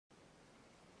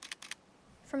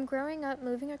From growing up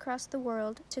moving across the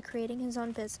world to creating his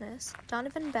own business,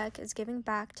 Donovan Beck is giving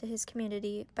back to his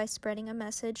community by spreading a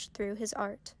message through his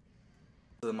art.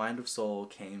 The Mind of Soul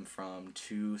came from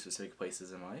two specific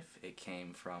places in life. It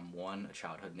came from one, a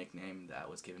childhood nickname that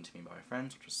was given to me by my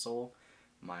friends, which was Soul.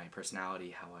 My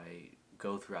personality, how I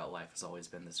go throughout life, has always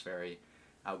been this very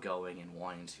outgoing and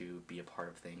wanting to be a part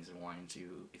of things and wanting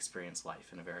to experience life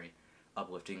in a very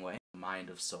uplifting way. Mind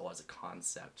of Soul as a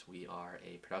concept, we are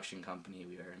a production company,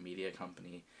 we are a media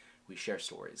company, we share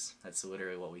stories. That's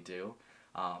literally what we do.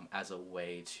 As a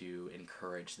way to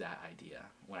encourage that idea.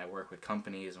 When I work with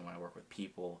companies and when I work with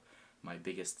people, my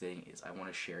biggest thing is I want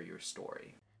to share your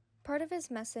story. Part of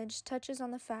his message touches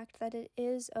on the fact that it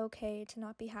is okay to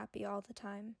not be happy all the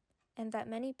time, and that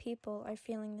many people are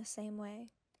feeling the same way.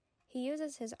 He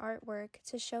uses his artwork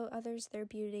to show others their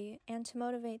beauty and to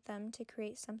motivate them to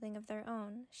create something of their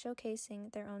own,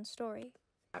 showcasing their own story.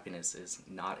 Happiness is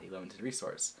not a limited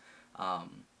resource.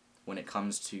 When it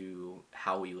comes to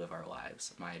how we live our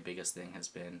lives, my biggest thing has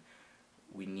been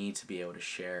we need to be able to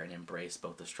share and embrace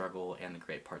both the struggle and the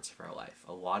great parts of our life.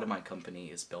 A lot of my company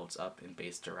is built up and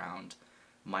based around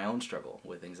my own struggle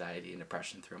with anxiety and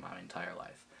depression through my entire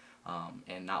life,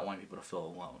 and not wanting people to feel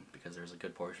alone, because there's a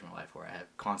good portion of my life where I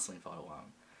have constantly felt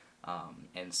alone.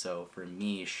 And so for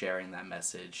me, sharing that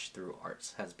message through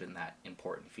art has been that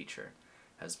important feature.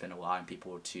 Has been allowing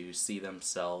people to see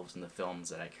themselves in the films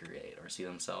that I create or see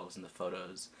themselves in the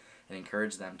photos and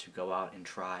encourage them to go out and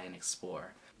try and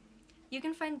explore. You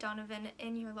can find Donovan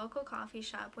in your local coffee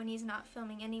shop when he's not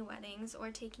filming any weddings or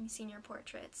taking senior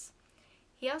portraits.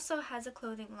 He also has a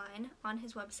clothing line on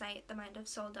his website,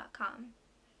 TheMindofSol.com.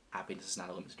 Happiness is not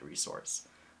a limited resource.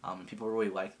 And people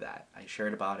really like that. I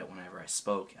shared about it whenever I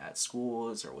spoke at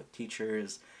schools or with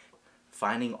teachers.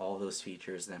 Finding all those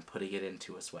features and then putting it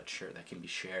into a sweatshirt that can be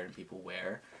shared and people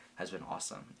wear has been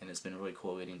awesome. And it's been really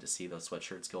cool getting to see those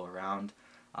sweatshirts go around,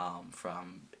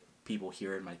 from people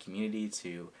here in my community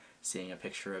to seeing a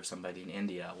picture of somebody in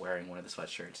India wearing one of the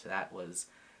sweatshirts. That was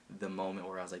the moment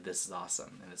where I was like, this is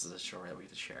awesome, and this is a story that we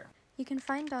get to share. You can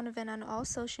find Donovan on all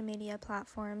social media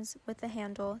platforms with the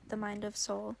handle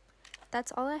TheMindofSol.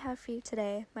 That's all I have for you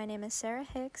today. My name is Sarah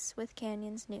Hicks with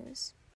Canyons News.